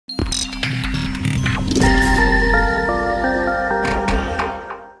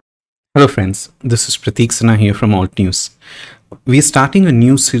Hello friends, this is Prateek Sinha here from Alt News. We're starting a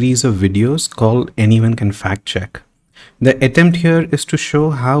new series of videos called Anyone Can Fact Check. The attempt here is to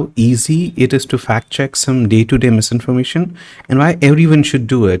show how easy it is to fact check some day-to-day misinformation and why everyone should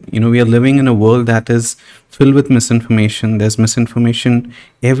do it. We are living in a world that is filled with misinformation. There's misinformation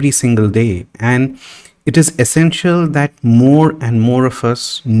every single day, and it is essential that more and more of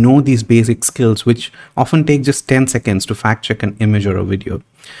us know these basic skills, which often take just 10 seconds to fact check an image or a video.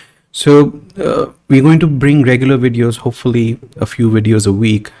 So we're going to bring regular videos, hopefully a few videos a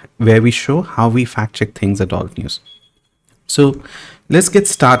week, where we show how we fact check things at Alt News. So let's get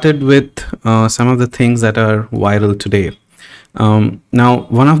started with some of the things that are viral today. Now,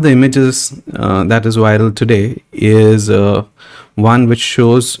 one of the images that is viral today is one which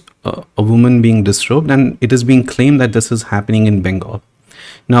shows a woman being disrobed, and it is being claimed that this is happening in Bengal.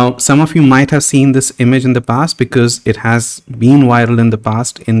 Now, some of you might have seen this image in the past because it has been viral in the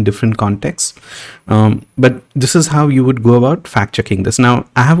past in different contexts. But this is how you would go about fact checking this. Now,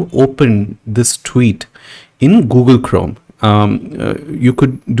 I have opened this tweet in Google Chrome. You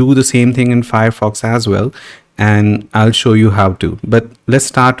could do the same thing in Firefox as well, and I'll show you how to. But let's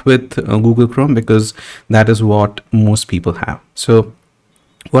start with Google Chrome because that is what most people have. So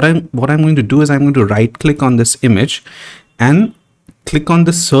what I'm going to do is I'm going to right click on this image and click on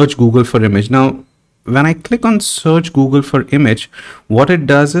the search Google for image. Now, when I click on search Google for image, what it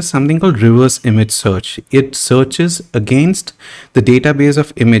does is something called reverse image search. It searches against the database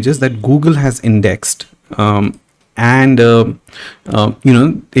of images that Google has indexed. The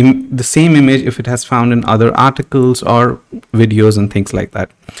same image if it has found in other articles or videos and things like that.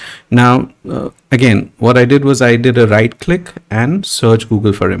 Now, again, what I did was I did a right click and search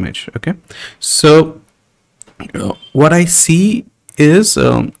Google for image. Okay, so what I see is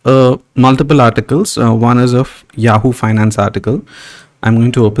multiple articles. One is of Yahoo Finance article. I'm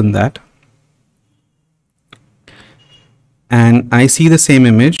going to open that, and I see the same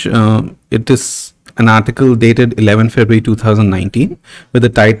image. It is an article dated 11 February 2019 with the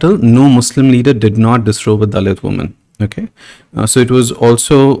title "No Muslim Leader Did Not Disrobe a Dalit Woman." Okay, so it was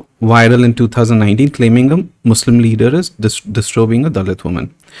also viral in 2019, claiming a Muslim leader is disrobing a Dalit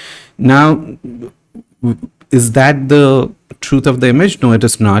woman. Now, is that the truth of the image? No, it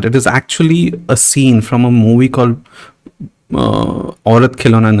is not. It is actually a scene from a movie called Aurat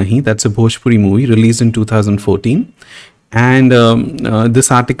Khilona Nahi. That's a Bhojpuri movie released in 2014. And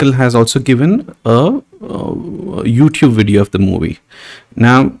this article has also given a YouTube video of the movie.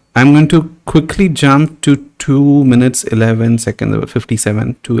 Now, I'm going to quickly jump to 2 minutes 11 seconds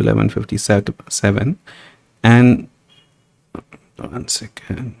 57 to 11:57, and 1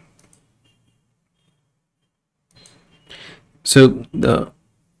 second. So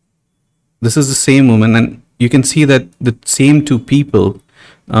this is the same woman, and you can see that the same two people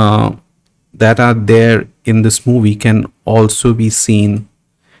that are there in this movie can also be seen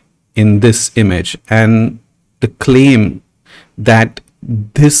in this image, and the claim that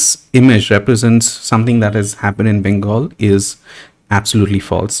this image represents something that has happened in Bengal is absolutely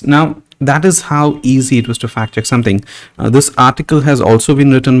false. Now, that is how easy it was to fact check something. This article has also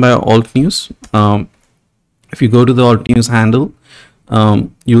been written by Alt News. If you go to the Alt News handle,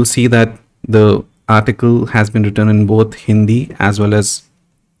 you'll see that the article has been written in both Hindi as well as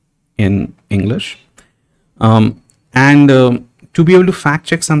in English. To be able to fact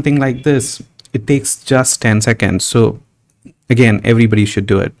check something like this, it takes just 10 seconds. So again, everybody should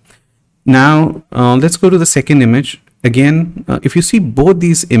do it. Now, let's go to the second image. Again, if you see both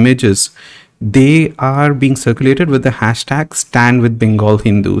these images, they are being circulated with the hashtag Stand with Bengal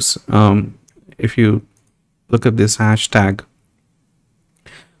Hindus. If you look up this hashtag,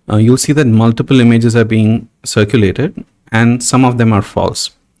 you'll see that multiple images are being circulated and some of them are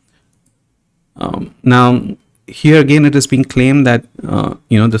false. Now, here again, it is being claimed that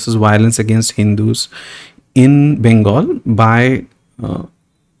this is violence against Hindus in Bengal by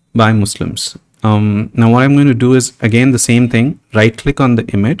Muslims. Now, what I'm going to do is again the same thing: right click on the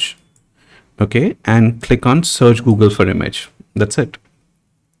image, okay, and click on search Google for image. That's it.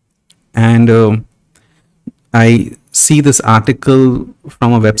 And I see this article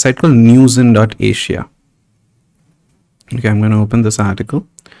from a website called newsin.asia. Okay, I'm going to open this article.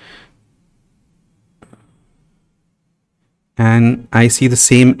 And I see the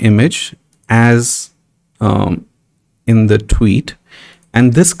same image as in the tweet.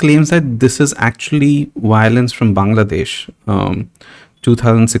 And this claims that this is actually violence from Bangladesh,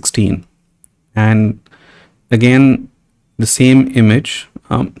 2016. And again, the same image.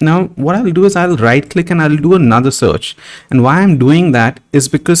 Now, what I'll do is I'll right click and I'll do another search. And why I'm doing that is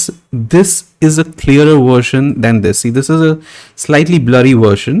because this is a clearer version than this. See, this is a slightly blurry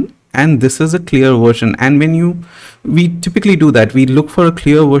version. and this is a clear version. And we typically do that, we look for a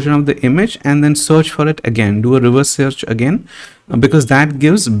clear version of the image and then search for it again, do a reverse search again, because that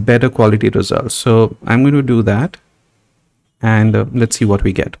gives better quality results. So I'm going to do that, and let's see what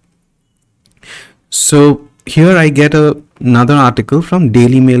we get. So here I get another article from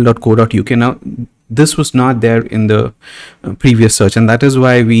dailymail.co.uk. Now this was not there in the previous search, and that is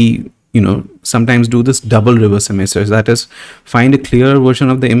why we sometimes do this double reverse image search, that is, find a clearer version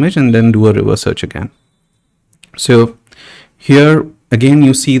of the image and then do a reverse search again. So here again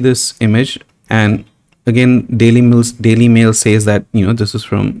you see this image, and again Daily Mail says that this is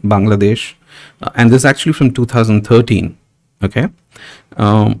from Bangladesh, and this is actually from 2013. Okay,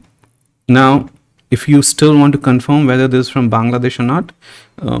 now if you still want to confirm whether this is from Bangladesh or not,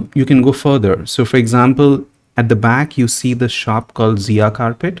 you can go further. So for example, at the back you see the shop called Zia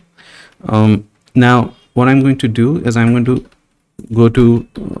Carpet. Now what I'm going to do is I'm going to go to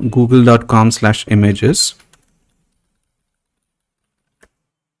google.com/images.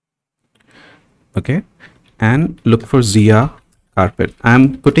 Okay, and look for Zia Carpet.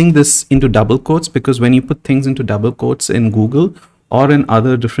 I'm putting this into double quotes because when you put things into double quotes in Google or in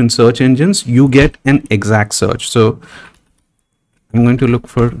other different search engines, you get an exact search. So I'm going to look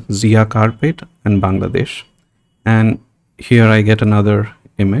for Zia Carpet and Bangladesh, and here I get another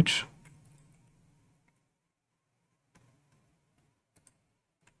image.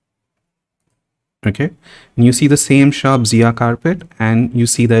 Okay, and you see the same shop, Zia Carpet, and you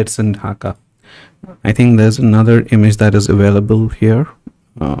see that it's in Dhaka. I think there's another image that is available here.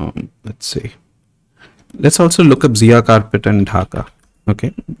 Let's see. Let's also look up Zia Carpet and Dhaka.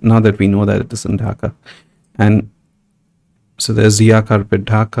 Okay, now that we know that it is in Dhaka. And so there's Zia Carpet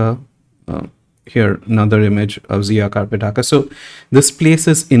Dhaka. Here another image of Zia Carpet Dhaka. So this place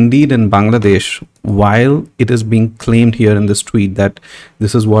is indeed in Bangladesh, while it is being claimed here in this tweet that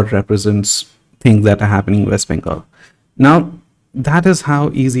this is what represents things that are happening in West Bengal. Now that is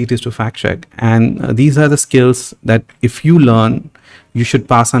how easy it is to fact check, and these are the skills that if you learn, you should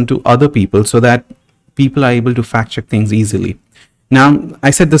pass on to other people so that people are able to fact check things easily. Now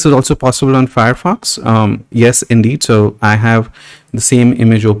I said this is also possible on Firefox. Yes, indeed. So I have the same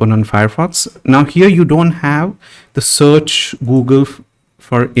image open on Firefox. Now here you don't have the search Google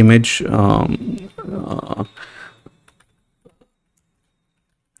for image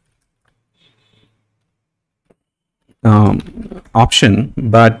option,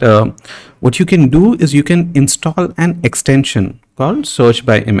 but what you can do is you can install an extension called search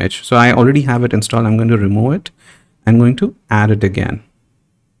by image. So I already have it installed. I'm going to remove it. I'm going to add it again,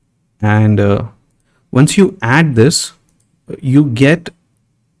 and once you add this, you get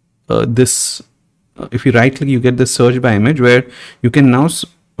this. If you right click, you get this search by image, where you can now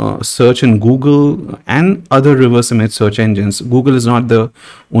search in Google and other reverse image search engines. Google is not the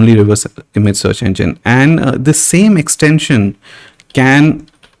only reverse image search engine, and the same extension can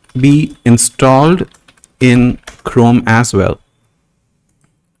be installed in Chrome as well.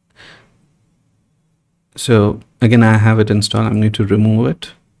 So again, I have it installed. I'm going to remove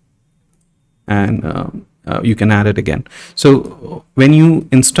it, and you can add it again. So when you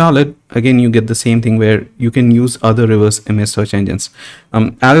install it, again, you get the same thing where you can use other reverse image search engines.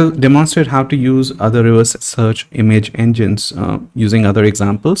 I'll demonstrate how to use other reverse search image engines using other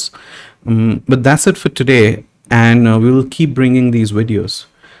examples. But that's it for today, and we will keep bringing these videos.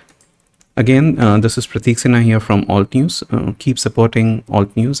 Again, this is Prateek Sinha here from Alt News. Keep supporting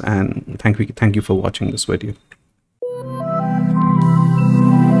Alt News, and thank you for watching this video.